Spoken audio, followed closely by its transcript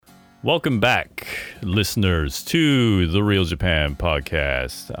Welcome back, listeners, to the Real Japan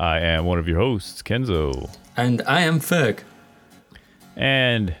podcast. I am one of your hosts, Kenzo. And I am Ferg.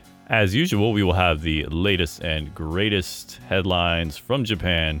 And as usual, we will have the latest and greatest headlines from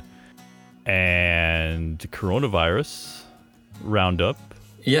Japan and coronavirus roundup.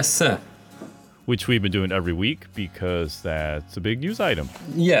 Yes, sir. Which we've been doing every week because that's a big news item.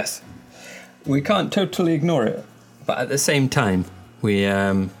 Yes. We can't totally ignore it. But at the same time,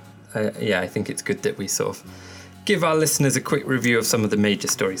 I think it's good that we sort of give our listeners a quick review of some of the major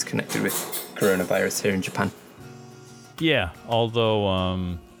stories connected with coronavirus here in Japan. Yeah,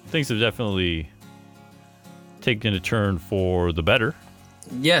 although things have definitely taken a turn for the better.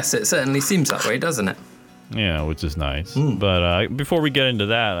 Yes, it certainly seems that way, doesn't it? Yeah, which is nice. But before we get into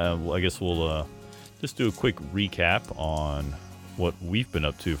that, I guess we'll just do a quick recap on what we've been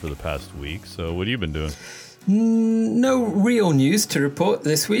up to for the past week. So what have you been doing? No real news to report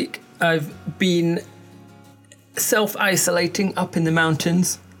this week. I've been self-isolating up in the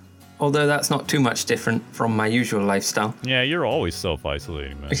mountains, although that's not too much different from my usual lifestyle. Yeah, you're always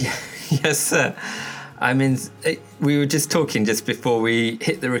self-isolating, man. Yes, sir. We were just talking just before we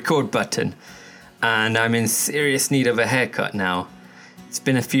hit the record button, and I'm in serious need of a haircut now. It's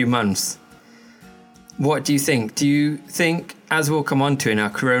been a few months. What do you think? Do you think, as we'll come on to in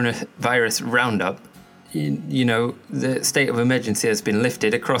our coronavirus roundup, you know, the state of emergency has been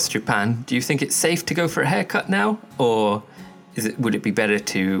lifted across Japan. Do you think it's safe to go for a haircut now? Or would it be better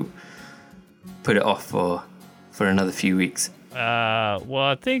to put it off for another few weeks? Well,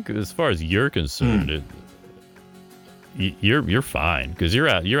 I think as far as you're concerned, you're fine because you're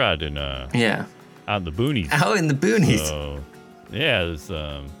out in out in the boonies. Out in the boonies. So, yeah,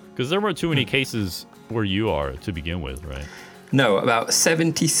 because there weren't too many cases where you are to begin with, right? No, about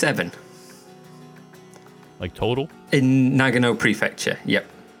 77. Like total? In Nagano Prefecture, yep.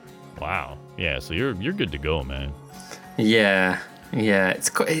 Wow. Yeah, so you're good to go, man. Yeah.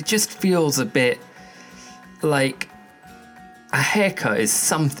 It just feels a bit like a haircut is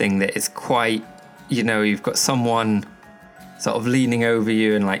something that is quite, you've got someone sort of leaning over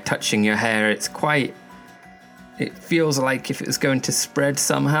you and like touching your hair. It feels like if it was going to spread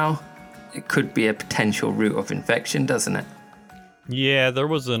somehow, it could be a potential route of infection, doesn't it? Yeah, there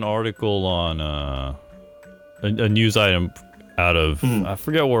was an article on a news item out of, I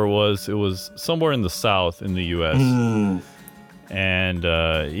forget where it was. It was somewhere in the South in the U.S. And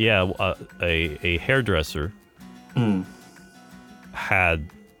a hairdresser had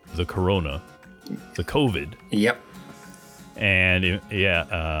the COVID. Yep. And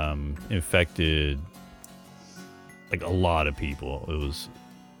infected like a lot of people. It was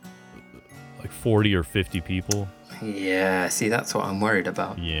like 40 or 50 people. Yeah, see, that's what I'm worried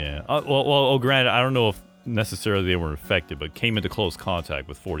about. Yeah. Well, granted, I don't know if necessarily they were infected, but came into close contact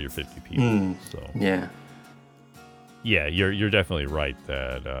with 40 or 50 people. So yeah, you're definitely right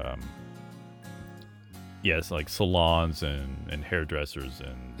that it's like salons and hairdressers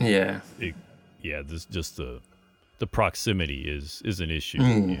and this just the proximity is an issue.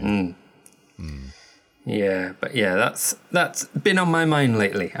 Yeah, but that's been on my mind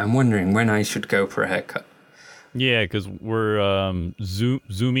lately. I'm wondering when I should go for a haircut. Yeah, because we're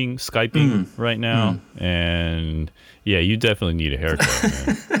Zooming, Skyping right now, and you definitely need a haircut,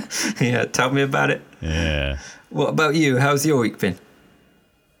 man. Yeah, tell me about it. Yeah. What about you? How's your week been?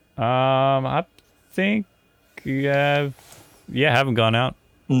 I think haven't gone out.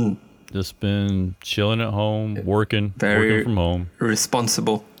 Just been chilling at home, working from home.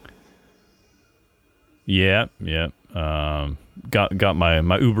 Responsible. Yeah. Got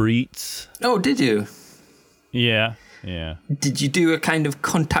my Uber Eats. Oh, did you? Yeah. Did you do a kind of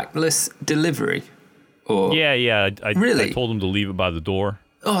contactless delivery? Or Yeah. Really? I told them to leave it by the door.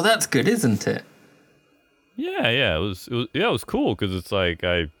 Oh, that's good, isn't it? Yeah. It was cool because it's like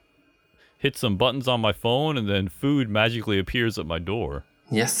I hit some buttons on my phone and then food magically appears at my door.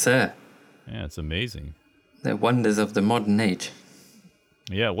 Yes, sir. Yeah, it's amazing. The wonders of the modern age.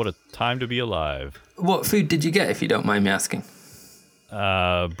 Yeah, what a time to be alive. What food did you get, if you don't mind me asking?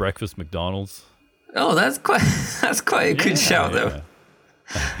 Breakfast McDonald's. Oh, that's quite a good shout, though.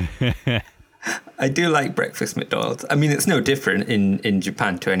 I do like breakfast McDonald's. I mean, it's no different in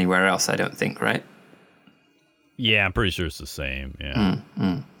Japan to anywhere else, I don't think, right? Yeah, I'm pretty sure it's the same. Yeah.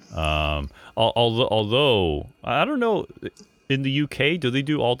 Although I don't know, in the UK, do they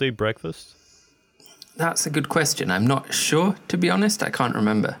do all-day breakfast? That's a good question. I'm not sure, to be honest. I can't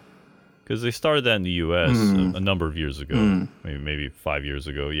remember. Because they started that in the U.S. a number of years ago, maybe 5 years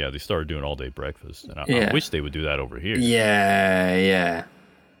ago. Yeah, they started doing all-day breakfast. And I wish they would do that over here. Yeah.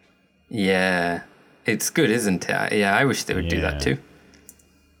 It's good, isn't it? Yeah, I wish they would do that too.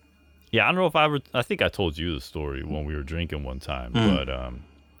 Yeah, I don't know if I think I told you the story when we were drinking one time, but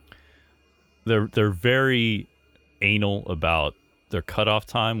they're very anal about their cutoff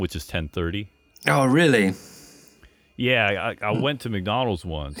time, which is 10:30. Oh, really? Yeah, I went to McDonald's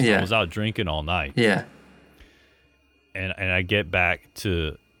once. Yeah. I was out drinking all night. Yeah. And I get back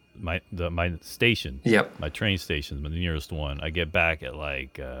to my station. Yep. My train station, the nearest one. I get back at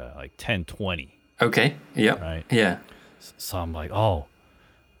like 10:20. Okay. Yep. Right. Yeah. So I'm like, oh,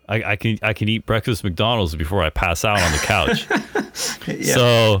 I can eat breakfast at McDonald's before I pass out on the couch.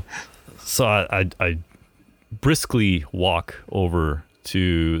 Yeah. So I briskly walk over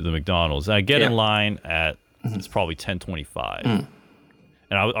to the McDonald's. And I get in line at it's probably 10:25, and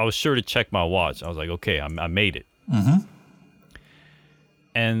I was sure to check my watch. I was like, okay, I made it. Mm-hmm.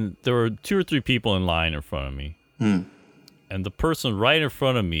 And there were 2 or 3 people in line in front of me, and the person right in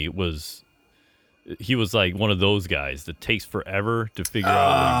front of me was like one of those guys that takes forever to figure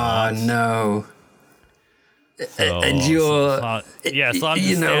out what he wants. No. So, And you're so I'm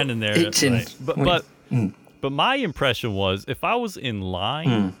just standing there. itching. Right? But my impression was if I was in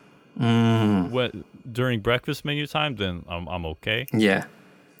line during breakfast menu time, then I'm okay. Yeah.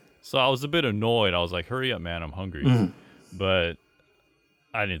 So I was a bit annoyed. I was like, hurry up, man, I'm hungry. But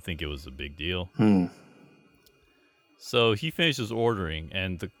I didn't think it was a big deal. So he finishes ordering,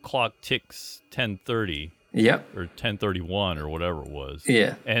 and the clock ticks 10:30. Yep. Or 10:31 or whatever it was.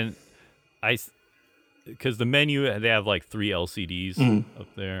 Yeah. And because the menu, they have like 3 LCDs up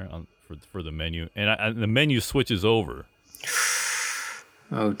there for the menu, and the menu switches over.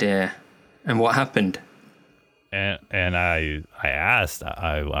 Oh dear. And what happened? And I asked,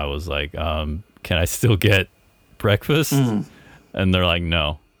 I was like, can I still get breakfast? And they're like,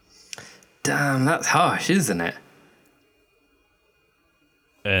 no. Damn, that's harsh, isn't it?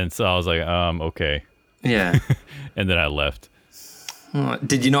 And so I was like, okay. Yeah. And then I left.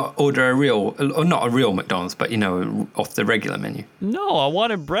 Did you not order or not a real McDonald's, but off the regular menu? No, I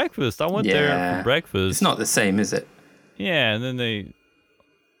wanted breakfast. I went there for breakfast. It's not the same, is it? Yeah, and then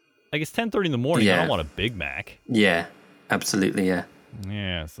like it's 10:30 in the morning. Yeah. I don't want a Big Mac. Yeah, absolutely, yeah.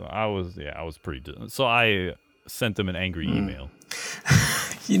 Yeah, so I was pretty. So I sent them an angry email.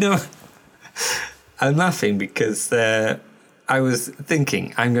 I'm laughing because I was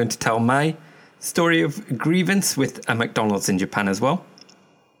thinking I'm going to tell my story of grievance with a McDonald's in Japan as well.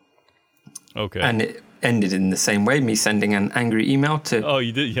 Okay. And it ended in the same way, me sending an angry email to... Oh,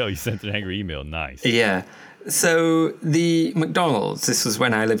 you did? Yeah, you sent an angry email. Nice. Yeah. So the McDonald's, this was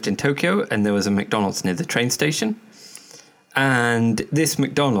when I lived in Tokyo, and there was a McDonald's near the train station. And this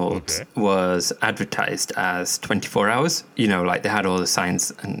McDonald's was advertised as 24 hours. Like they had all the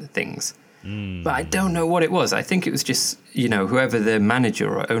signs and things. But I don't know what it was. I think it was just, whoever the manager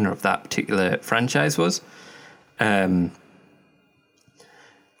or owner of that particular franchise was.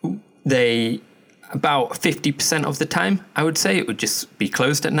 They, about 50% of the time, I would say, it would just be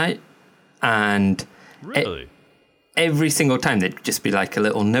closed at night. And really? Every single time there'd just be like a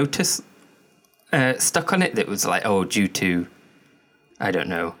little notice stuck on it that was like, due to, I don't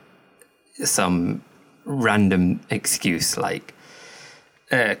know, some random excuse like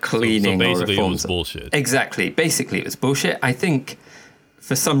cleaning so or basically reforms. It was bullshit. Exactly. Basically, it was bullshit. I think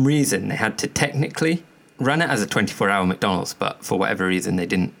for some reason they had to technically run it as a 24-hour McDonald's, but for whatever reason they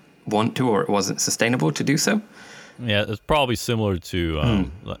didn't want to, or it wasn't sustainable to do so. Yeah, it's probably similar to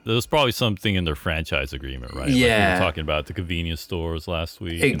there's probably something in their franchise agreement, right? Yeah, like we were talking about the convenience stores last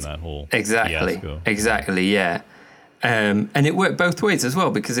week and that whole fiasco. Exactly, yeah. And it worked both ways as well,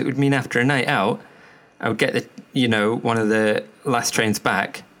 because it would mean after a night out, I would get one of the last trains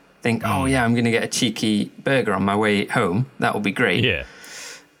back, think, oh yeah, I'm going to get a cheeky burger on my way home. That will be great. Yeah.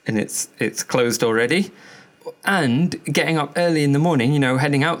 And it's closed already. And getting up early in the morning,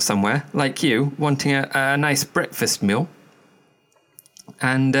 heading out somewhere like you, wanting a nice breakfast meal.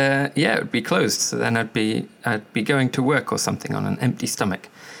 And it would be closed. So then I'd be going to work or something on an empty stomach.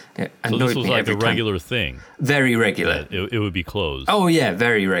 It So this was like a time. regular thing. Very regular. It would be closed. Oh yeah,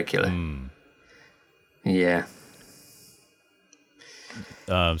 very regular. Yeah.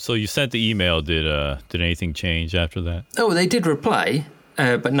 So you sent the email. Did anything change after that? Oh, they did reply,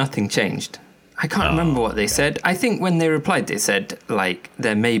 but nothing changed. I can't remember what they said. I think when they replied, they said, like,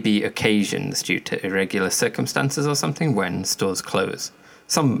 there may be occasions due to irregular circumstances or something when stores close.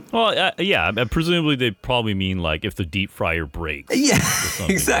 Well, yeah, presumably they probably mean, like, if the deep fryer breaks. Yeah,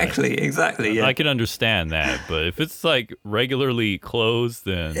 exactly. Yeah. I can understand that, but if it's, like, regularly closed,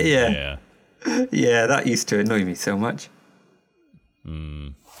 then, yeah. Yeah, that used to annoy me so much.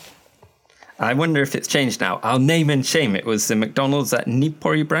 I wonder if it's changed now. I'll name and shame. It was the McDonald's at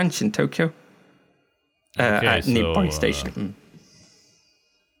Nippori branch in Tokyo. At Nippori Station.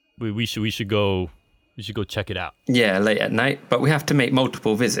 we should go check it out. Yeah, late at night, but we have to make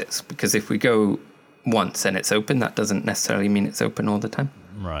multiple visits because if we go once and it's open, that doesn't necessarily mean it's open all the time.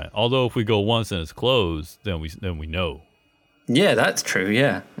 Right. Although if we go once and it's closed, then we know. Yeah, that's true.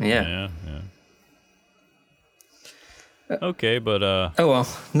 Yeah. Okay, but oh well,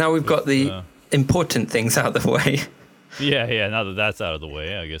 now we've got the important things out of the way. Yeah. Now that that's out of the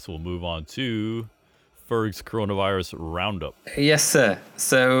way, I guess we'll move on to Ferg's coronavirus roundup. Yes, sir.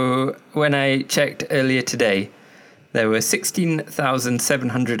 So when I checked earlier today, there were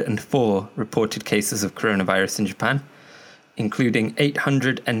 16,704 reported cases of coronavirus in Japan, including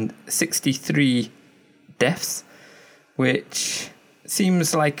 863 deaths, which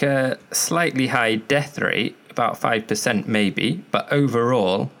seems like a slightly high death rate, about 5% maybe, but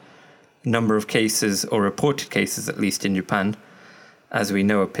overall, number of cases, or reported cases at least in Japan, as we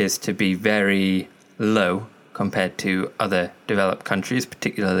know, appears to be very low compared to other developed countries,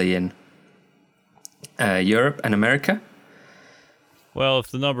 particularly in Europe and America. Well, if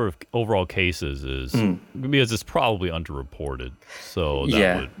the number of overall cases is because it's probably underreported, so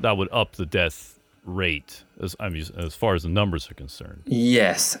that would up the death rate as far as the numbers are concerned.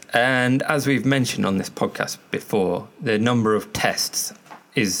 Yes, and as we've mentioned on this podcast before, the number of tests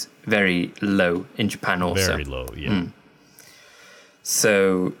is very low in Japan also. Very low, yeah.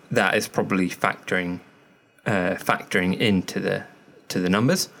 So that is probably factoring into the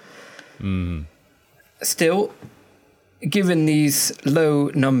numbers. Still, given these low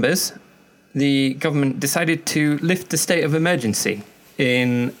numbers, the government decided to lift the state of emergency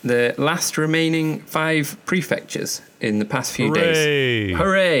in the last remaining 5 prefectures in the past few days.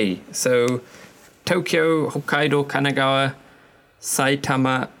 Hooray! So Tokyo, Hokkaido, Kanagawa,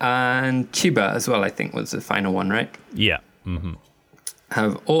 Saitama, and Chiba as well, I think was the final one, right? Yeah.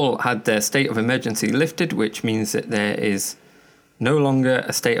 Have all had their state of emergency lifted, which means that there is no longer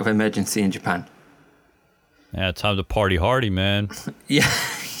a state of emergency in Japan. Yeah, time to party hardy, man. Yeah,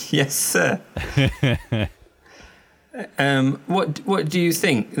 yes, sir. What do you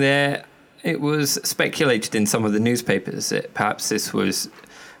think? It was speculated in some of the newspapers that perhaps this was,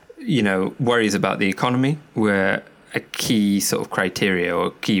 worries about the economy were a key sort of criteria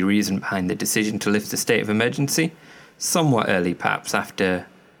or key reason behind the decision to lift the state of emergency. Somewhat early, perhaps, after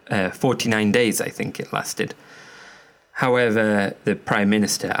 49 days, I think it lasted. However, the Prime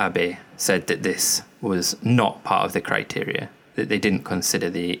Minister, Abe, said that this was not part of the criteria, that they didn't consider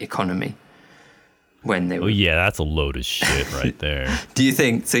the economy when they were... Oh, yeah, that's a load of shit right there. Do you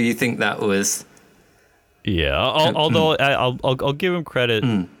think? So you think that was... Yeah, although I'll give them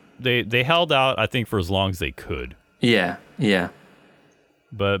credit. They held out, I think, for as long as they could. Yeah.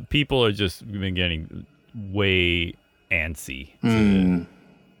 But people are just been getting way antsy to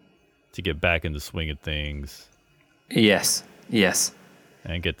get back in the swing of things. Yes.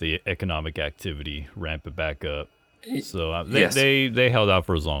 And get the economic activity ramping back up. So yes. they held out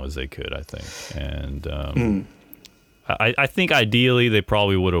for as long as they could, I think. And I think ideally they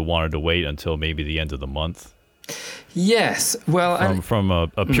probably would have wanted to wait until maybe the end of the month. Yes. Well, from a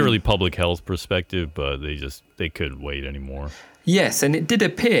purely public health perspective, but they couldn't wait anymore. Yes, and it did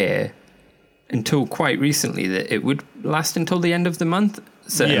appear until quite recently that it would last until the end of the month,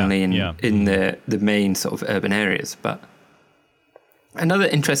 certainly in the main sort of urban areas. But another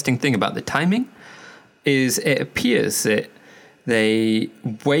interesting thing about the timing is it appears that they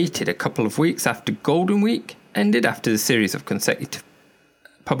waited a couple of weeks after Golden Week ended, after the series of consecutive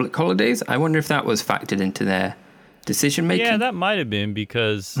public holidays. I wonder if that was factored into their decision making. Yeah, that might have been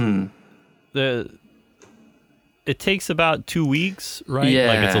because it takes about 2 weeks, right? Yeah.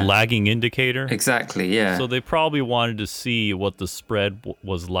 Like it's a lagging indicator. Exactly, yeah. So they probably wanted to see what the spread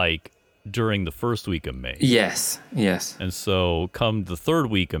was like during the first week of May. Yes. And so come the third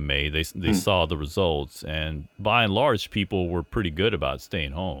week of May, they saw the results. And by and large, people were pretty good about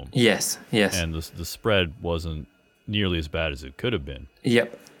staying home. Yes. And the spread wasn't nearly as bad as it could have been.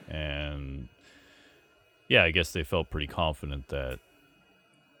 Yep. And yeah, I guess they felt pretty confident that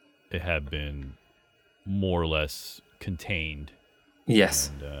it had been more or less contained. Yes.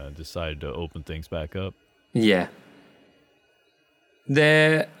 And decided to open things back up. Yeah.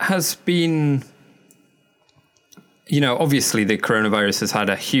 There has been, obviously the coronavirus has had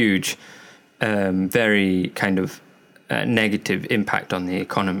a huge, very kind of negative impact on the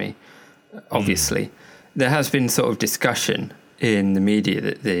economy, obviously. There has been sort of discussion in the media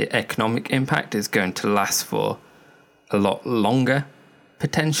that the economic impact is going to last for a lot longer,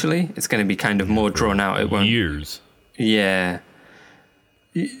 potentially. It's going to be kind of more drawn out. It won't... Years. Yeah.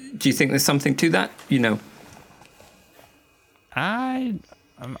 Do you think there's something to that? I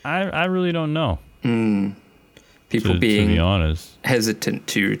really don't know. People to being be honest. hesitant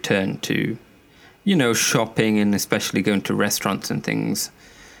to return to, shopping and especially going to restaurants and things,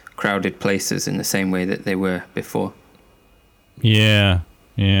 crowded places in the same way that they were before. Yeah.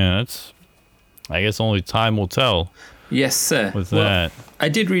 That's, I guess only time will tell. Yes, sir. With that. I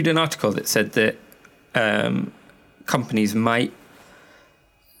did read an article that said that companies might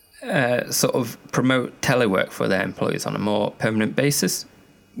sort of promote telework for their employees on a more permanent basis,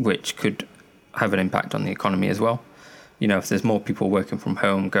 which could have an impact on the economy as well. If there's more people working from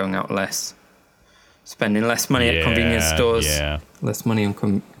home, going out less, spending less money at convenience stores, less money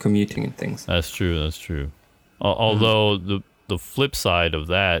on commuting and things. That's true. Although the flip side of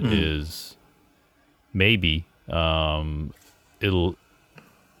that is maybe it'll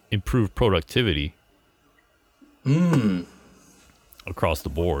improve productivity across the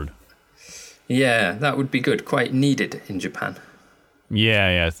board. Yeah, that would be good. Quite needed in Japan.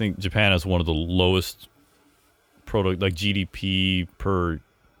 Yeah. I think Japan has one of the lowest GDP per,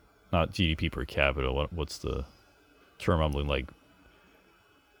 not GDP per capita. What's the term I'm looking like?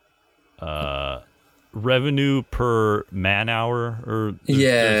 Revenue per man hour, or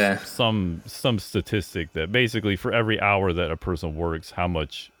there's some statistic that basically for every hour that a person works, how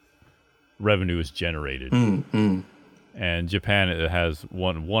much revenue is generated. And Japan, it has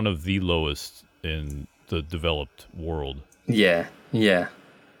one of the lowest in the developed world. Yeah.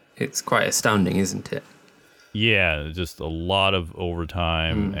 It's quite astounding, isn't it? Yeah, just a lot of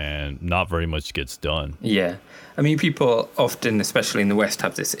overtime and not very much gets done. Yeah. I mean, people often, especially in the West,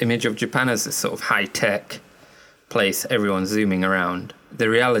 have this image of Japan as this sort of high-tech place, everyone's zooming around. The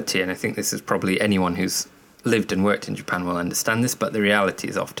reality, and I think this is probably anyone who's lived and worked in Japan will understand this, but the reality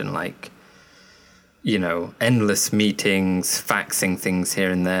is often like, endless meetings, faxing things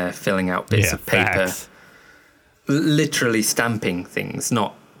here and there, filling out bits of paper, literally stamping things,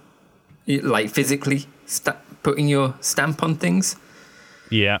 not like physically putting your stamp on things.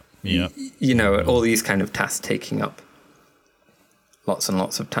 Yeah. All these kind of tasks taking up lots and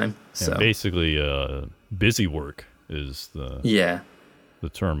lots of time. So basically, busy work is the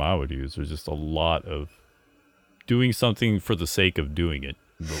term I would use. There's just a lot of doing something for the sake of doing it,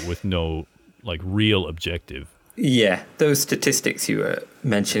 but with no real objective. Yeah, those statistics you were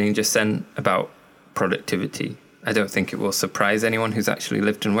mentioning just then about productivity, I don't think it will surprise anyone who's actually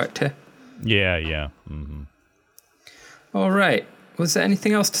lived and worked here. Yeah. All right. Was there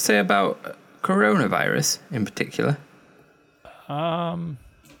anything else to say about coronavirus in particular? No.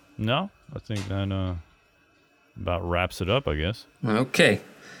 I think that about wraps it up, I guess. Okay.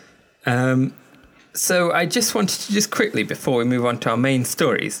 So I just wanted to quickly, before we move on to our main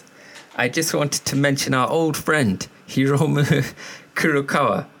stories, I just wanted to mention our old friend, Hiromu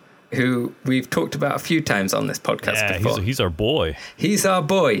Kurokawa, who we've talked about a few times on this podcast before. He's our boy. He's our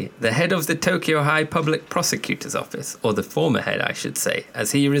boy, the head of the Tokyo High Public Prosecutor's Office, or the former head, I should say,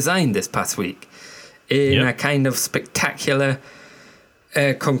 as he resigned this past week in a kind of spectacular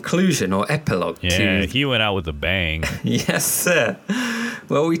conclusion or epilogue. Yeah, he went out with a bang. Yes, sir.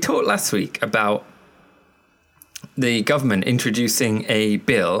 Well, we talked last week about the government introducing a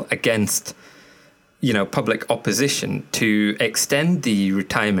bill against public opposition to extend the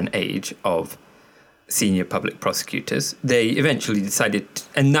retirement age of senior public prosecutors. They eventually decided,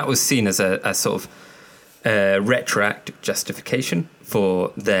 and that was seen as a sort of retroactive justification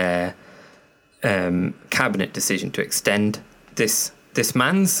for their cabinet decision to extend this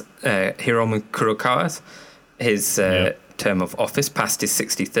man's, Hiromu Kurokawa's, his term of office past his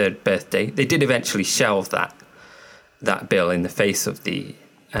 63rd birthday. They did eventually shelve that bill in the face of the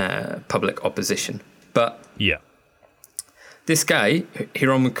public opposition. But this guy,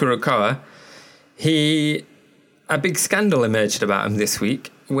 Hiromu Kurokawa, a big scandal emerged about him this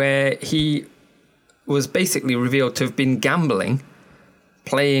week, where he was basically revealed to have been gambling,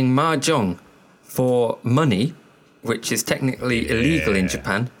 playing mahjong for money, which is technically illegal in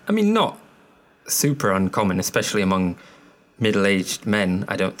Japan. I mean, not super uncommon, especially among middle-aged men,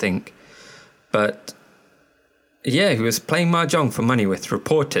 I don't think. But he was playing mahjong for money with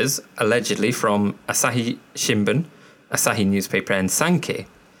reporters, allegedly from Asahi Shimbun, Asahi newspaper, and Sankei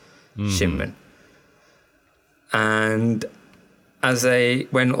Shimbun. And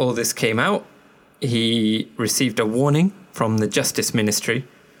when all this came out, he received a warning from the Justice Ministry.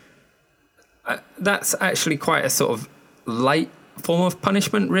 That's actually quite a sort of light form of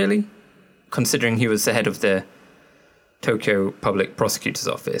punishment, really, considering he was the head of the Tokyo Public Prosecutor's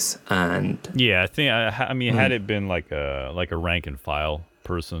Office. And I think had it been like a rank and file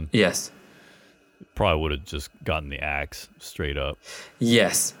person, probably would have just gotten the axe straight up.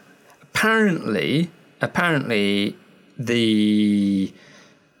 Yes, apparently the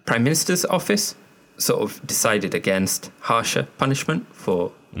Prime Minister's office sort of decided against harsher punishment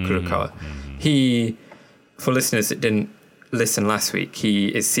for Kurokawa. He, for listeners that didn't listen last week, he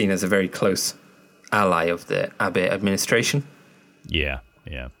is seen as a very close ally of the Abe administration. Yeah.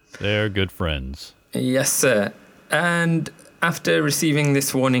 They're good friends. Yes, sir. And after receiving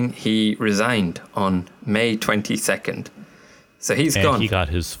this warning, he resigned on May 22nd. So he's gone. And he got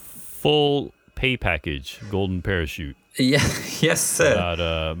his full pay package, golden parachute. Yeah, yes, sir.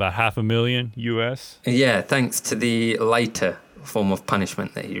 About $500,000 US. Yeah, thanks to the lighter form of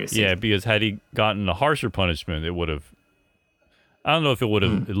punishment that he received. Yeah, because had he gotten a harsher punishment, it would have. I don't know if it would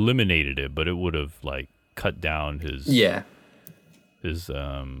have eliminated it, but it would have cut down his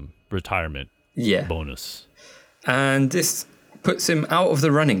retirement bonus. And this puts him out of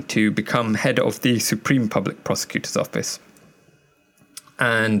the running to become head of the Supreme Public Prosecutor's Office.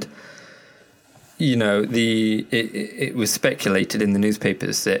 And it was speculated in the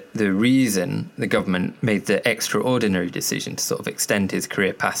newspapers that the reason the government made the extraordinary decision to sort of extend his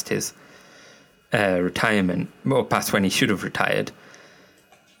career past his retirement, or past when he should have retired,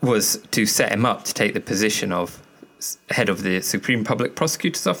 was to set him up to take the position of head of the Supreme Public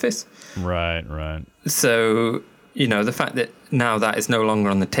Prosecutor's Office. Right. So, the fact that now that is no longer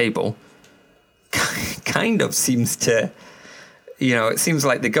on the table kind of seems to, it seems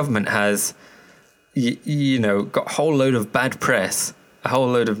like the government has got a whole load of bad press, a whole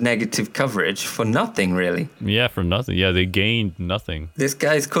load of negative coverage for nothing, really. Yeah, for nothing. Yeah, they gained nothing. This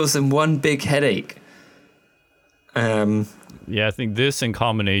guy's caused them one big headache. Yeah, I think this in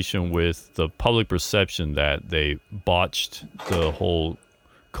combination with the public perception that they botched the whole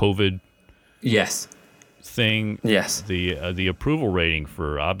COVID thing. Yes. The approval rating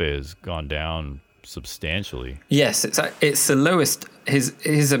for Abe has gone down substantially. Yes, it's the lowest.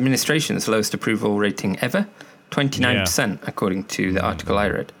 His administration's lowest approval rating ever, 29%, according to the article I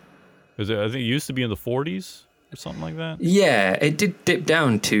read. I think it used to be in the 40s or something like that. Yeah, it did dip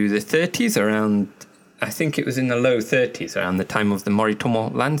down to the 30s around. I think it was in the low 30s around the time of the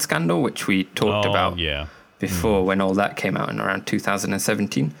Moritomo land scandal, which we talked about before when all that came out in around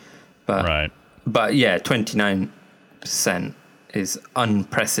 2017. But 29% is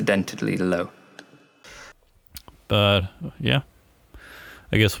unprecedentedly low. But yeah,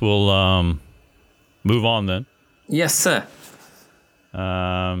 I guess we'll move on then. Yes, sir.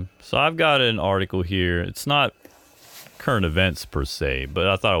 So I've got an article here. It's not current events per se, but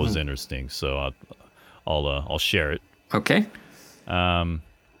I thought it was interesting, so I'll share it. Okay.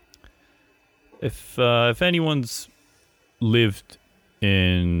 If anyone's lived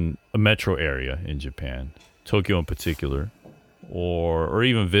in a metro area in Japan, Tokyo in particular, or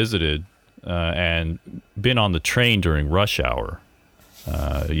even visited and been on the train during rush hour,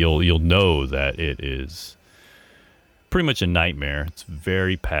 you'll know that it is pretty much a nightmare. It's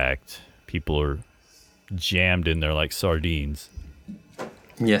very packed. People are jammed in there like sardines.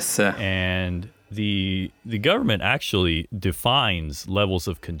 Yes, sir. And the government actually defines levels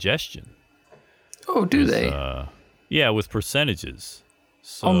of congestion. Oh, do they? Yeah, with percentages.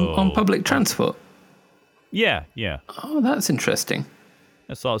 So on public transport? Yeah. Oh, that's interesting.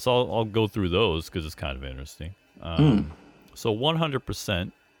 So I'll go through those because it's kind of interesting. So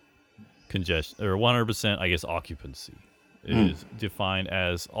 100% congestion, or 100%, I guess, occupancy is defined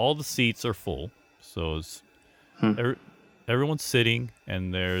as all the seats are full. So it's everyone's sitting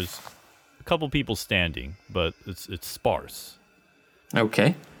and there's a couple people standing, but it's sparse.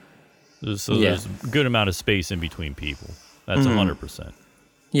 Okay. There's a good amount of space in between people. That's 100%.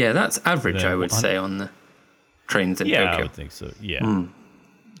 Yeah, that's average, I would say, on the trains in Tokyo. Yeah, I would think so. Yeah.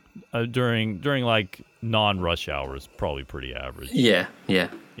 During like non-rush hours, probably pretty average. Yeah.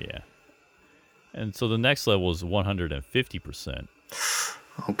 And so the next level is 150%.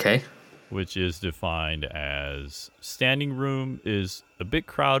 Okay. Which is defined as standing room is a bit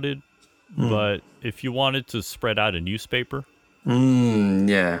crowded, but if you wanted to spread out a newspaper,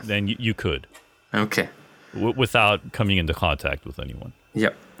 then you could. Okay. Without coming into contact with anyone.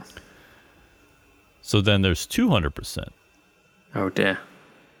 Yep. So then there's 200%. Oh dear.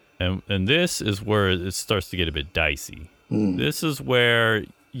 And this is where it starts to get a bit dicey. This is where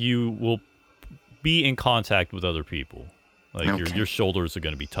you will be in contact with other people. Like your shoulders are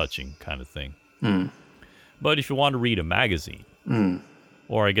going to be touching kind of thing. But if you want to read a magazine,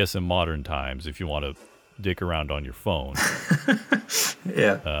 or I guess in modern times, if you want to dick around on your phone, that's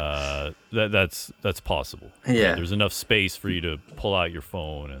possible. Yeah. Right? There's enough space for you to pull out your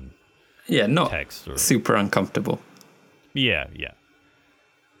phone and not text or super uncomfortable. Yeah.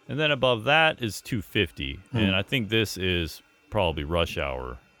 And then above that is 250, and I think this is probably rush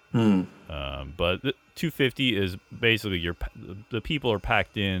hour. But 250 is basically the people are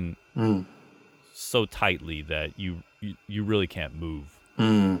packed in so tightly that you really can't move.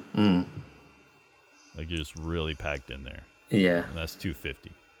 Like you're just really packed in there. Yeah. And that's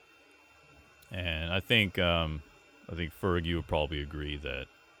 250. And I think Ferg, you would probably agree that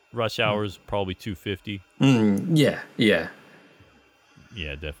rush hour is probably 250. Yeah.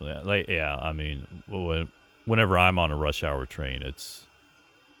 Yeah, definitely. I mean, whenever I'm on a rush hour train,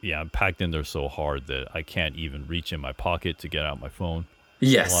 I'm packed in there so hard that I can't even reach in my pocket to get out my phone.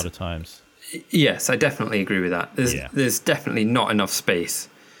 Yes. A lot of times. Yes, I definitely agree with that. There's definitely not enough space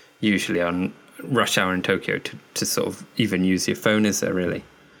usually on rush hour in Tokyo to sort of even use your phone, is there really?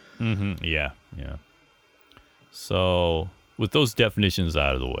 Mm-hmm. Yeah. So with those definitions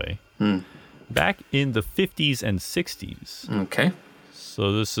out of the way, back in the 50s and 60s. Okay.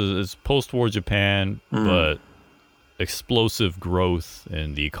 So this is post-war Japan, but explosive growth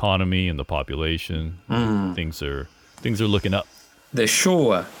in the economy and the population. Things are looking up. The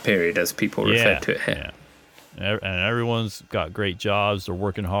Showa period, as people refer to it here. Yeah. And everyone's got great jobs. They're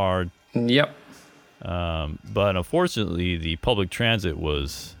working hard. Yep. But unfortunately, the public transit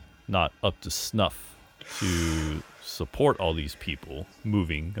was not up to snuff to support all these people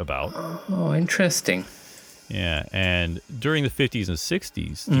moving about. Oh, interesting. Yeah, and during the 50s and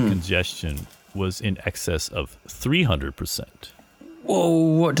 60s, the congestion was in excess of 300%. Whoa,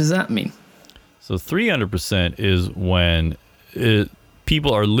 what does that mean? So 300% is when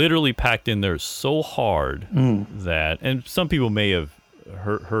people are literally packed in there so hard that, and some people may have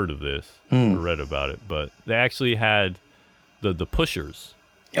heard of this or read about it, but they actually had the pushers.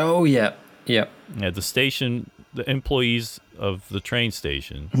 Oh, yeah. At the station, the employees of the train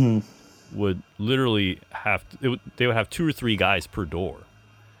station would literally they would have 2 or 3 guys per door.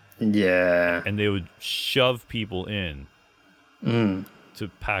 Yeah. And they would shove people in to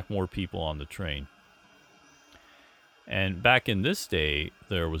pack more people on the train. And back in this day,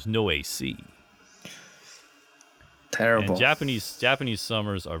 there was no AC. Terrible. And Japanese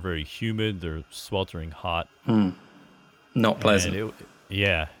summers are very humid. They're sweltering hot. Not pleasant.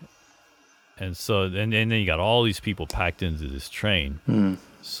 And so then you got all these people packed into this train.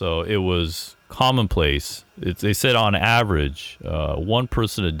 So it was commonplace. They said on average, one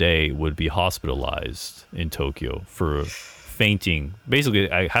person a day would be hospitalized in Tokyo for fainting, basically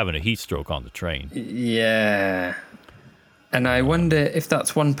having a heat stroke on the train. Yeah. And I wonder if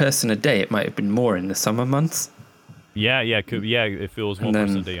that's one person a day. It might have been more in the summer months. Yeah. If it was one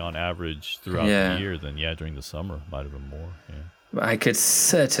person a day on average throughout the year, then during the summer it might have been more. Yeah. But I could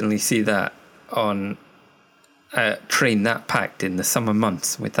certainly see that on a train that packed in the summer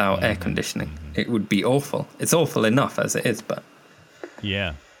months without air conditioning. It would be awful. It's awful enough as it is, but...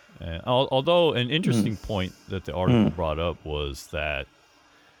 Yeah. Although an interesting point that the article brought up was that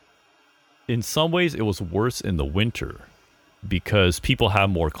in some ways it was worse in the winter because people have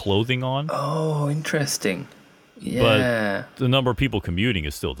more clothing on. Oh, interesting. Yeah. But the number of people commuting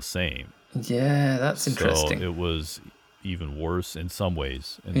is still the same. Yeah, that's interesting. So it was even worse in some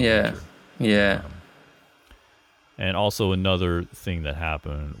ways in the winter. Yeah. And also another thing that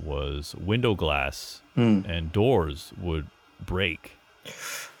happened was window glass and doors would break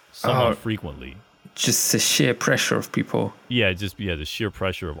somewhat frequently. Just the sheer pressure of people. Yeah, the sheer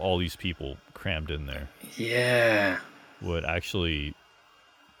pressure of all these people crammed in there. Yeah. Would actually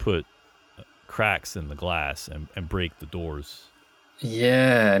put cracks in the glass and break the doors.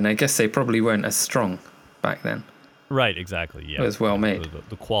 Yeah, and I guess they probably weren't as strong back then. Right, exactly. Yeah, it was well made.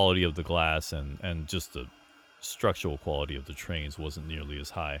 The quality of the glass and just the structural quality of the trains wasn't nearly as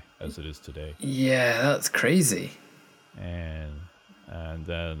high as it is today. Yeah, that's crazy. And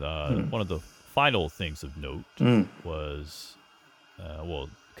then one of the final things of note was,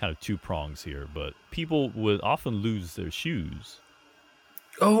 kind of 2 prongs here, but people would often lose their shoes.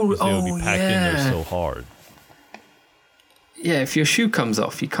 They would be packed in there so hard. Yeah, if your shoe comes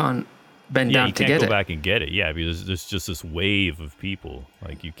off, you can't bend down to get it. You can't go back and get it. Yeah, because there's just this wave of people.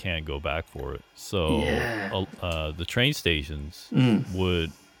 Like, you can't go back for it. So the train stations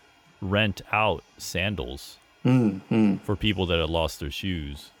would rent out sandals for people that had lost their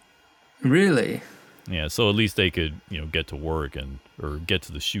shoes. Really? Yeah, so at least they could, get to work or get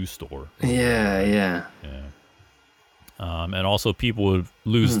to the shoe store. Yeah. And also people would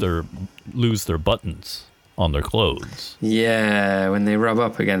lose their buttons on their clothes. Yeah, when they rub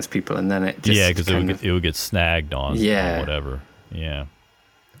up against people and then it just because it would get snagged on whatever. Yeah.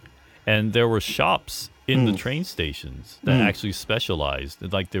 And there were shops in the train stations that actually specialized,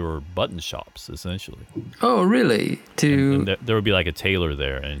 like they were button shops essentially. Oh, really? And there would be like a tailor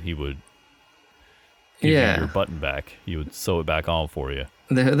there, and he would give you your button back. He would sew it back on for you.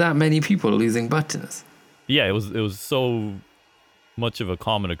 There are that many people losing buttons. Yeah, it was so much of a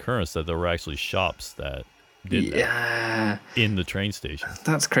common occurrence that there were actually shops that did that in the train station.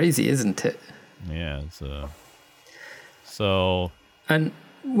 That's crazy, isn't it? Yeah. So. And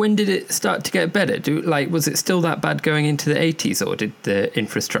when did it start to get better? Was it still that bad going into the 80s, or did the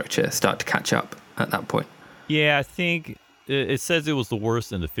infrastructure start to catch up at that point? Yeah, I think it says it was the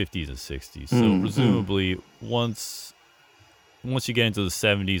worst in the 50s and 60s. So presumably once you get into the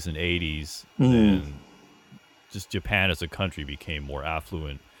 70s and 80s, then just Japan as a country became more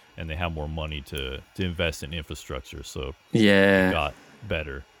affluent and they had more money to invest in infrastructure. So it got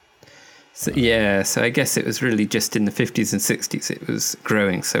better. So, so I guess it was really just in the 50s and 60s it was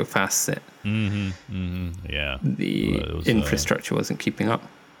growing so fast that the infrastructure wasn't keeping up.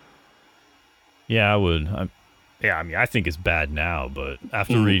 Yeah, I think it's bad now, but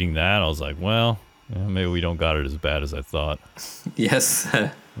after reading that, I was like, well, maybe we don't got it as bad as I thought. Yes.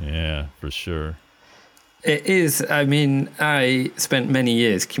 Yeah, for sure. It is. I mean, I spent many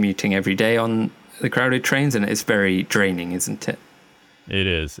years commuting every day on the crowded trains, and it's very draining, isn't it? It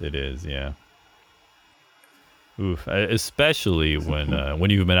is, yeah. Oof, especially when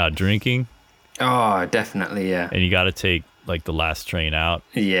you've been out drinking. Oh, definitely, yeah. And you got to take like the last train out.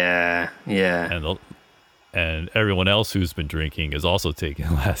 Yeah. And everyone else who's been drinking is also taking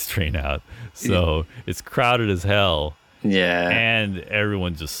the last train out. So it's crowded as hell. Yeah. And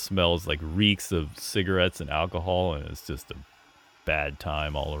everyone just smells like reeks of cigarettes and alcohol, and it's just a bad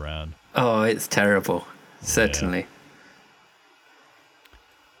time all around. Oh, it's terrible. Certainly.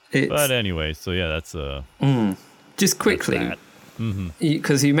 But anyway, so yeah, that's just quickly,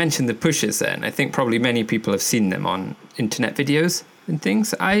 because you mentioned the pushers there, and I think probably many people have seen them on internet videos and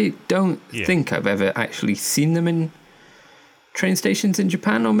things. I don't think I've ever actually seen them in train stations in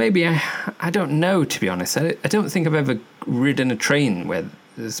Japan, or maybe I don't know, to be honest. I don't think I've ever ridden a train where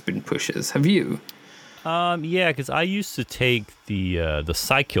there's been pushers. Have you? Yeah, because I used to take the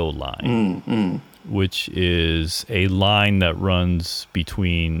Saikyo line, which is a line that runs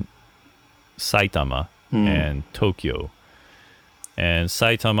between Saitama and Tokyo. And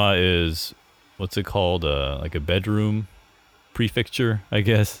Saitama is, what's it called? Like a bedroom prefecture, I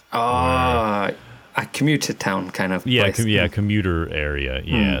guess. A commuter town kind of place. Yeah, commuter area.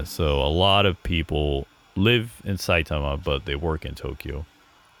 Yeah, so a lot of people live in Saitama, but they work in Tokyo.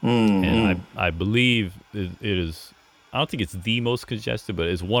 And I believe it is, I don't think it's the most congested, but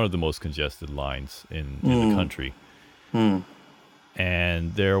it's one of the most congested lines in the country.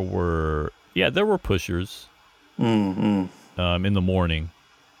 And there were pushers in the morning,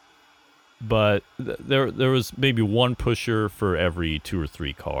 but there was maybe one pusher for every 2 or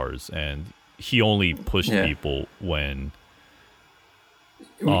 3 cars, and he only pushed people when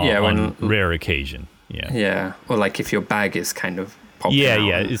on rare occasion. Yeah, or like if your bag is kind of popping out.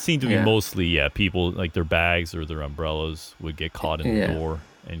 Yeah, it seemed to be mostly people, like their bags or their umbrellas would get caught in the door,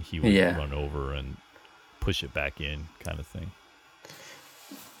 and he would run over and push it back in, kind of thing.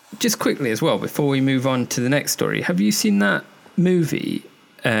 Just quickly as well, before we move on to the next story, have you seen that movie,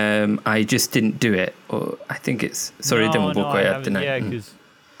 I Just Didn't Do It? Or I think it's... Sorry, no, I haven't. Yeah, because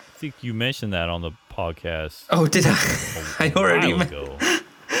I think you mentioned that on the podcast. Oh, did I? I already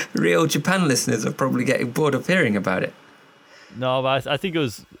Real Japan listeners are probably getting bored of hearing about it. No, but I think it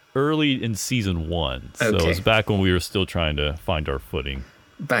was early in season 1. So it was back when we were still trying to find our footing.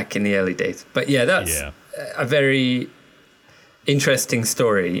 Back in the early days. But yeah, that's a very interesting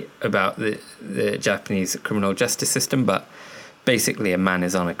story about the Japanese criminal justice system. But basically a man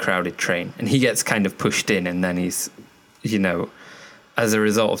is on a crowded train and he gets kind of pushed in, and then he's, as a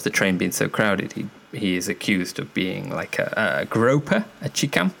result of the train being so crowded, he is accused of being like a groper, a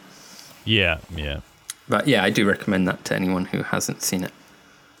chikam. Yeah. But yeah, I do recommend that to anyone who hasn't seen it.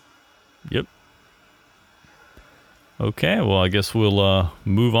 Yep. Okay, well, I guess we'll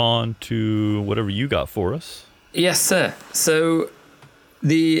move on to whatever you got for us. Yes, sir. So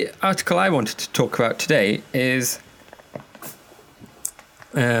the article I wanted to talk about today is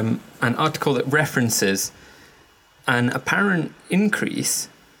an article that references an apparent increase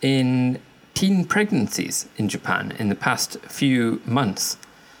in teen pregnancies in Japan in the past few months.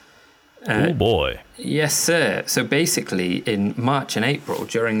 Oh boy. Yes, sir. So basically in March and April,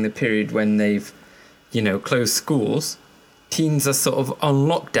 during the period when they've, closed schools, teens are sort of on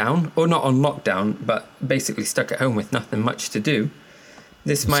lockdown, or not on lockdown, but basically stuck at home with nothing much to do.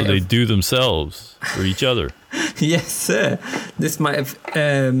 So they do themselves for each other. Yes, sir. This might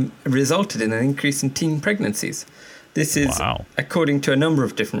have resulted in an increase in teen pregnancies. This is according to a number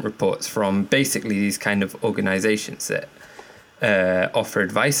of different reports from basically these kind of organizations that offer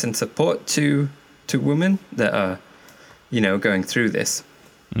advice and support to women that are, going through this.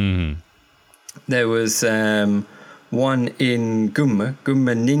 Mm-hmm. There was one in Gunma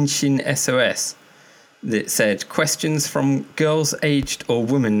Ninshin SOS, that said questions from girls aged or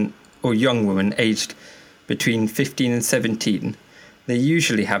young women aged between 15 and 17. They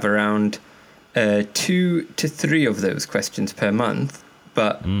usually have around 2 to 3 of those questions per month,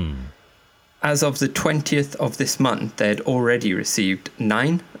 but as of the 20th of this month, they had already received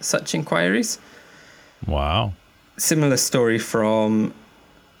 9 such inquiries. Wow. Similar story from,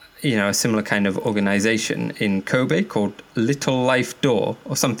 a similar kind of organization in Kobe called Little Life Door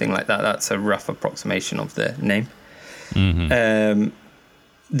or something like that. That's a rough approximation of the name.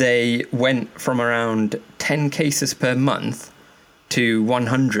 They went from around 10 cases per month to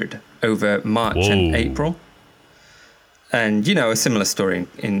 100 over March and April. And, a similar story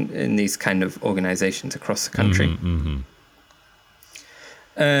in these kind of organizations across the country.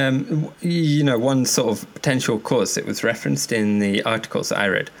 One sort of potential cause that was referenced in the articles that I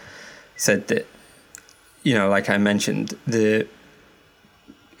read said that, like I mentioned, the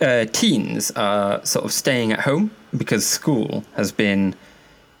teens are sort of staying at home because school has been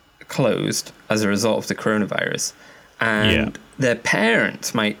closed as a result of the coronavirus. And their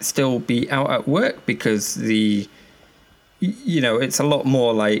parents might still be out at work because it's a lot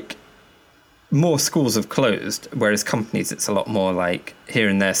more like more schools have closed, whereas companies, it's a lot more like here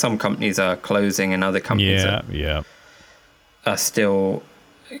and there. Some companies are closing and other companies are still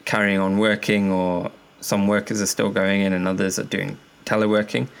carrying on working, or some workers are still going in and others are doing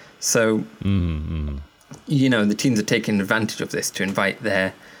teleworking. So, the teens are taking advantage of this to invite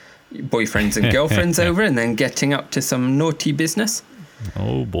their boyfriends and girlfriends over and then getting up to some naughty business.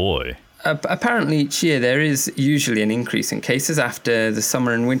 Oh, boy. Apparently each year there is usually an increase in cases after the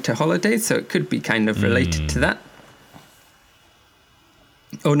summer and winter holidays, so it could be kind of related to that.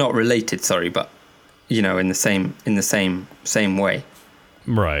 Or not related, sorry, but in the same way.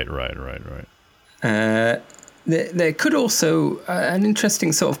 Right. There could also an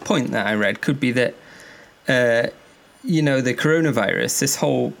interesting sort of point that I read could be that the coronavirus, this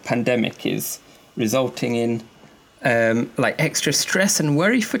whole pandemic, is resulting in extra stress and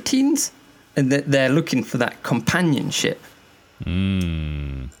worry for teens, and that they're looking for that companionship,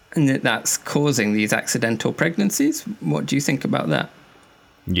 and that's causing these accidental pregnancies. What do you think about that?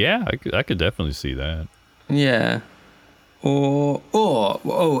 Yeah, I could definitely see that. Yeah. Or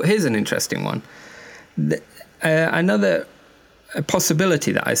here's an interesting one. Another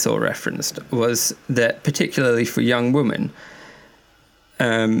possibility that I saw referenced was that, particularly for young women,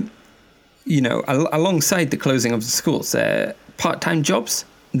 alongside the closing of the schools, part-time jobs,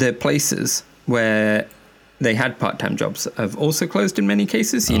 the places where they had part-time jobs have also closed in many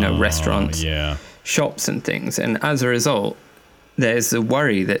cases, restaurants, shops and things. And as a result, there's a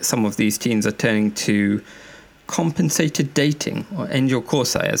worry that some of these teens are turning to compensated dating, or Angel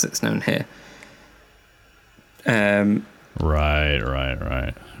Corsi as it's known here. Right.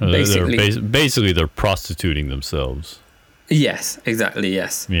 Basically, they're prostituting themselves. Yes, exactly,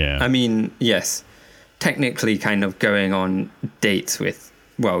 yes. Yeah. I mean, yes, technically kind of going on dates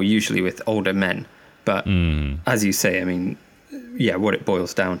usually with older men. But as you say, I mean, what it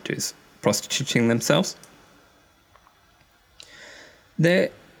boils down to is prostituting themselves. There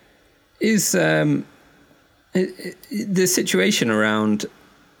is the situation around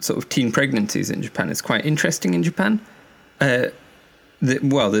sort of teen pregnancies in Japan is quite interesting in Japan. The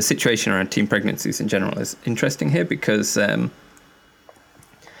situation around teen pregnancies in general is interesting here because from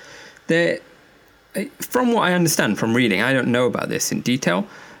what I understand from reading, I don't know about this in detail,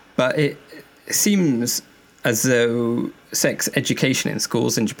 but it seems as though sex education in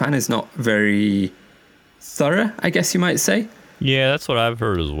schools in Japan is not very thorough, I guess you might say. Yeah, that's what I've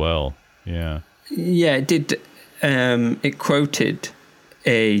heard as well. Yeah. Yeah, it did. It quoted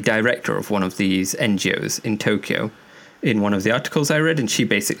a director of one of these NGOs in Tokyo in one of the articles I read, and she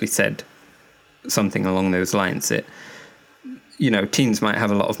basically said something along those lines that, teens might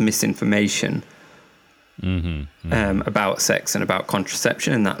have a lot of misinformation about sex and about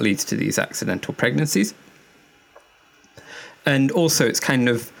contraception, and that leads to these accidental pregnancies. And also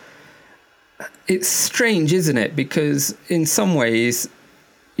it's strange, isn't it? Because in some ways,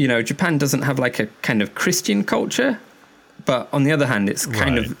 Japan doesn't have like a kind of Christian culture, but on the other hand, it's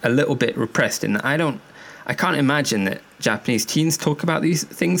kind of a little bit repressed in that I can't imagine that Japanese teens talk about these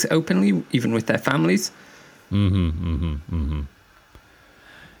things openly, even with their families.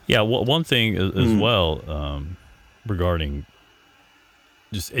 Yeah, one thing as well regarding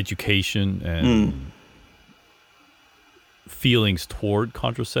just education and feelings toward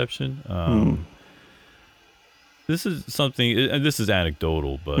contraception. This is something, and this is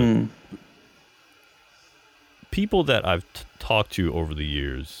anecdotal, but people that I've talked to over the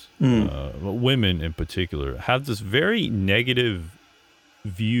years, women in particular, have this very negative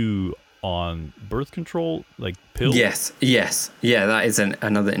view on birth control, like pills. Yes. Yeah, that is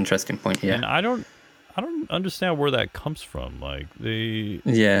another interesting point. Yeah. And I don't understand where that comes from. Like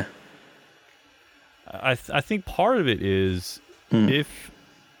Yeah. I think part of it is if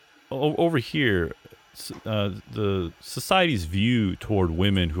over here, the society's view toward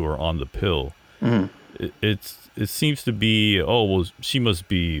women who are on the pill, it seems to be, oh well, she must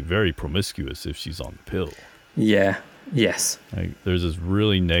be very promiscuous if she's on the pill. Yeah. Yes. Like, there's this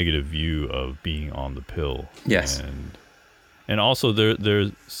really negative view of being on the pill. Yes. And also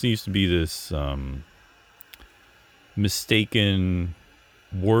there seems to be this mistaken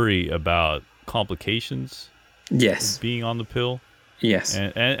worry about complications. Yes. Of being on the pill. Yes.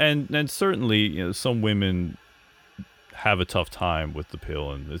 And certainly, some women have a tough time with the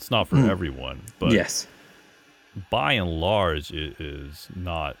pill, and it's not for everyone. But yes. By and large, it is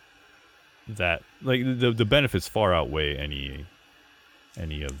not that, like, the benefits far outweigh any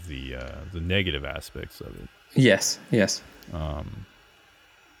of the negative aspects of it. Yes.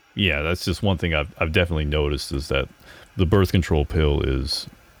 Yeah, that's just one thing I've definitely noticed, is that the birth control pill is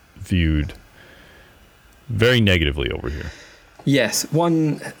viewed very negatively over here. Yes,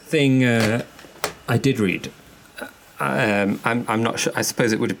 one thing I did read, I'm not sure, I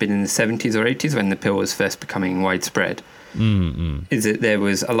suppose it would have been in the 70s or 80s when the pill was first becoming widespread, is that there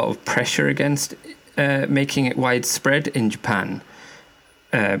was a lot of pressure against making it widespread in Japan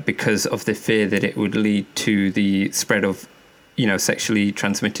because of the fear that it would lead to the spread of, sexually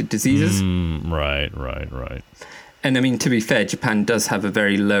transmitted diseases. Right. And I mean, to be fair, Japan does have a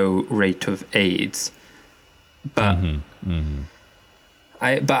very low rate of AIDS. But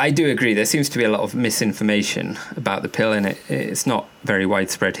I do agree, there seems to be a lot of misinformation about the pill, and it's not very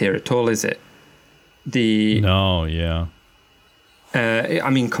widespread here at all, is it? No, yeah. I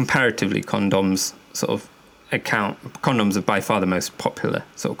mean, comparatively, condoms are by far the most popular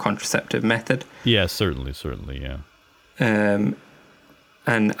sort of contraceptive method. Yeah, certainly, yeah. And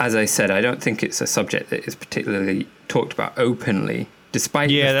as I said, I don't think it's a subject that is particularly talked about openly, despite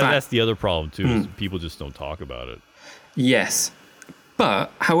the fact... that's the other problem, too, is people just don't talk about it. Yes.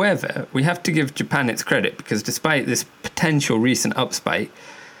 But, however, we have to give Japan its credit, because despite this potential recent upspike,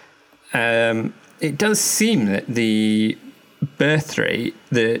 it does seem that the birth rate,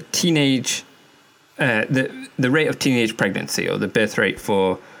 the rate of teenage pregnancy, or the birth rate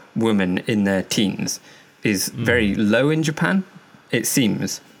for women in their teens, is very low in Japan, it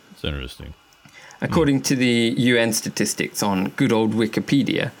seems. It's interesting. According to the UN statistics on good old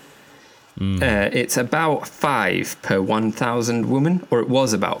Wikipedia, it's about 5 per 1,000 women, or it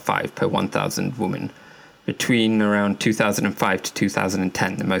was about 5 per 1,000 women, between around 2005 to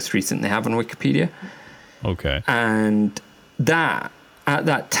 2010, the most recent they have on Wikipedia. Okay. And that, at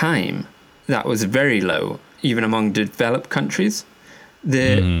that time, that was very low, even among developed countries.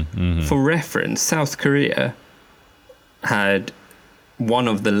 For reference, South Korea had one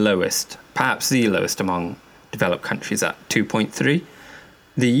of the lowest, perhaps the lowest among developed countries, at 2.3.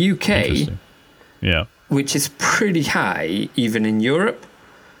 The UK, which is pretty high even in Europe,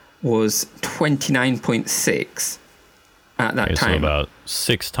 was 29.6 at that time. So about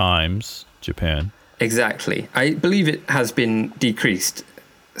 6 times Japan. Exactly. I believe it has been decreased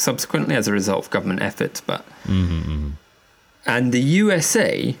subsequently as a result of government efforts, but and the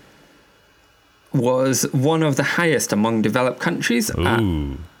USA was one of the highest among developed countries at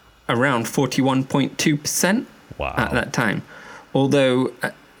around 41.2% at that time. Although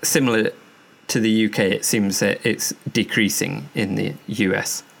similar to the UK, it seems that it's decreasing in the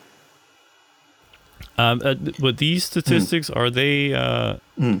US. But these statistics, are they...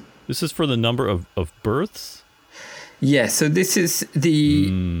 This is for the number of births? Yeah, so this is the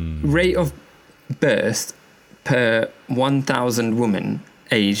rate of birth per 1,000 women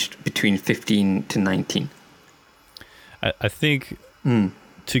aged between 15 to 19. I think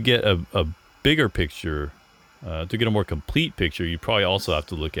to get a bigger picture, to get a more complete picture, you probably also have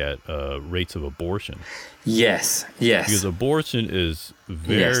to look at rates of abortion. Yes. Because abortion is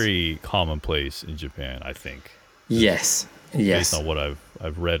very commonplace in Japan, I think. Yes. Based on what I've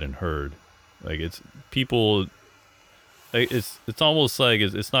read and heard, like it's people, like it's almost like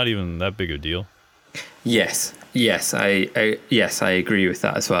it's not even that big a deal. Yes, I agree with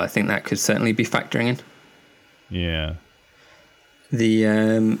that as well. I think that could certainly be factoring in. Yeah.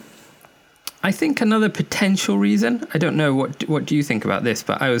 I think another potential reason, I don't know, what do you think about this,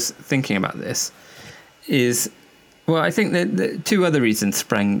 but I was thinking about this, is, well, I think that 2 other reasons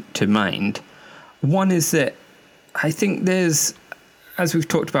sprang to mind. One is that I think there's as we've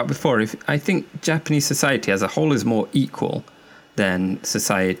talked about before, I think Japanese society as a whole is more equal than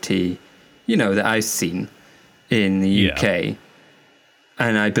society, that I've seen in the UK.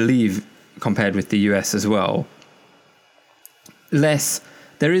 And I believe compared with the US as well,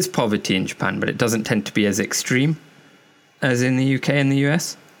 there is poverty in Japan, but it doesn't tend to be as extreme as in the UK and the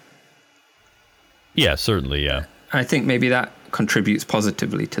US. Yeah, certainly, yeah. I think maybe that contributes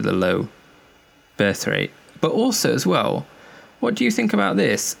positively to the low birth rate. But also as well, what do you think about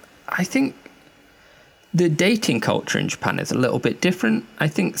this? I think the dating culture in Japan is a little bit different. I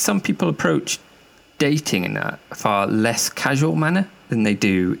think some people approach dating in a far less casual manner than they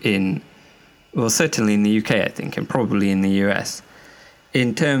do certainly in the UK, I think, and probably in the US.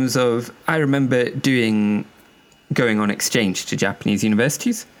 In terms of, I remember going on exchange to Japanese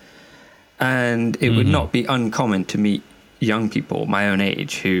universities, and it would not be uncommon to meet young people my own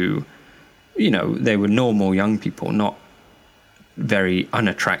age who, they were normal young people, not very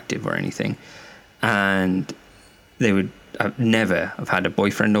unattractive or anything. And they would never have had a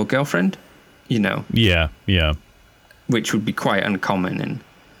boyfriend or girlfriend, Yeah, yeah. Which would be quite uncommon in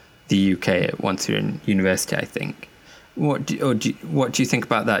the UK once you're in university, I think. What do you think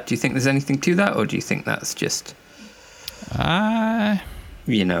about that? Do you think there's anything to that, or do you think that's just,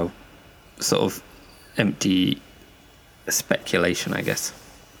 sort of empty speculation, I guess?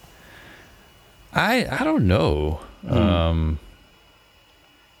 I don't know.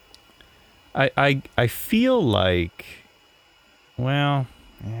 I feel like, well,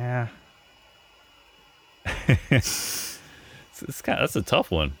 yeah. That's a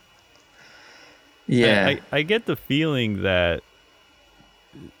tough one. Yeah. I get the feeling that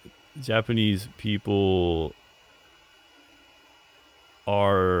Japanese people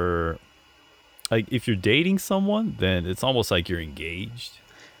are, like, if you're dating someone, then it's almost like you're engaged.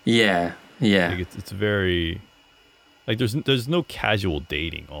 Yeah. Yeah. Like it's very, like, there's no casual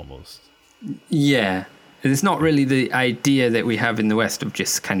dating almost. Yeah. It's not really the idea that we have in the West of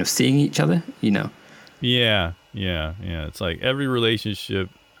just kind of seeing each other, Yeah. It's like every relationship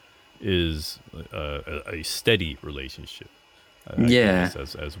is a steady relationship. I guess,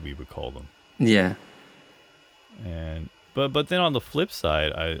 as we would call them. Yeah. And but then on the flip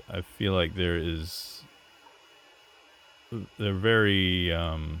side, I feel like they're very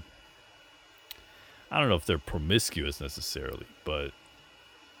I don't know if they're promiscuous necessarily, but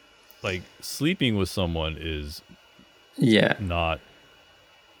like sleeping with someone is not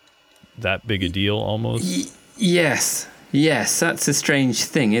that big a deal almost. Yes, that's a strange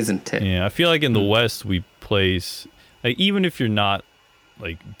thing, isn't it? Yeah, I feel like in the West we place, like, even if you're not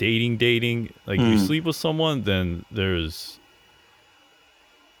like dating, like you sleep with someone, then there's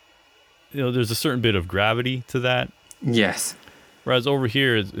a certain bit of gravity to that. Yes. Whereas over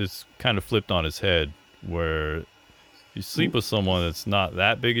here it's kind of flipped on its head, where you sleep with someone, it's not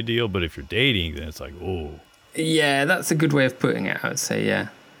that big a deal, but if you're dating, then it's like, oh. Yeah, that's a good way of putting it, I would say, yeah.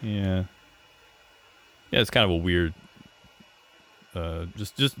 Yeah, it's kind of a weird,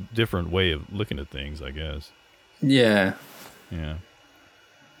 just different way of looking at things, I guess. Yeah.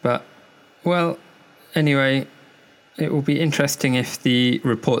 But, well, anyway, it will be interesting if the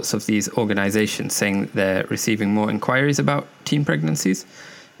reports of these organizations saying that they're receiving more inquiries about teen pregnancies,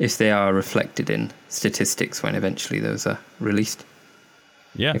 if they are reflected in statistics when eventually those are released.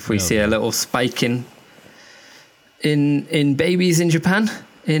 Yeah. If we see a little spike in babies in Japan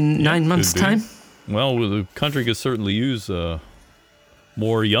in 9 months' time. Well, the country could certainly use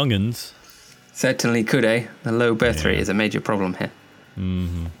more youngins. Certainly could, eh? The low birth rate is a major problem here.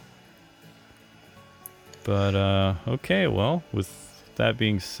 Mm-hmm. But, okay, well, with that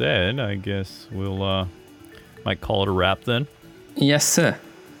being said, I guess we'll might call it a wrap then. Yes, sir.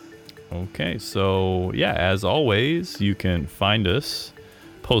 Okay, so, yeah, as always, you can find us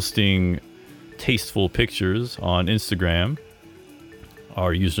posting tasteful pictures on Instagram.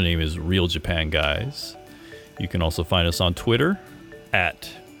 Our username is Real Japan Guys. You can also find us on Twitter at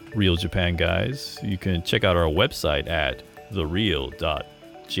Real Japan Guys. You can check out our website at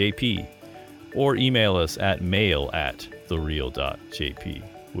thereal.jp or email us at mail@thereal.jp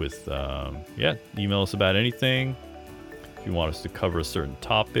with, email us about anything. If you want us to cover a certain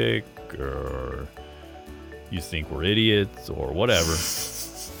topic, or you think we're idiots or whatever,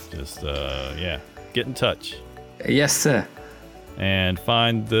 just, get in touch. Yes, sir. And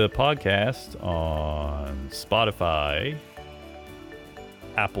find the podcast on Spotify,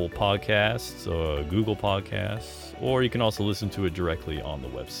 Apple Podcasts, or Google Podcasts, or you can also listen to it directly on the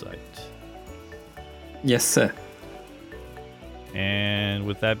website. Yes, sir. And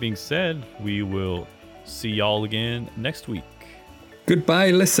with that being said, we will see y'all again next week.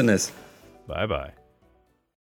 Goodbye, listeners. Bye-bye.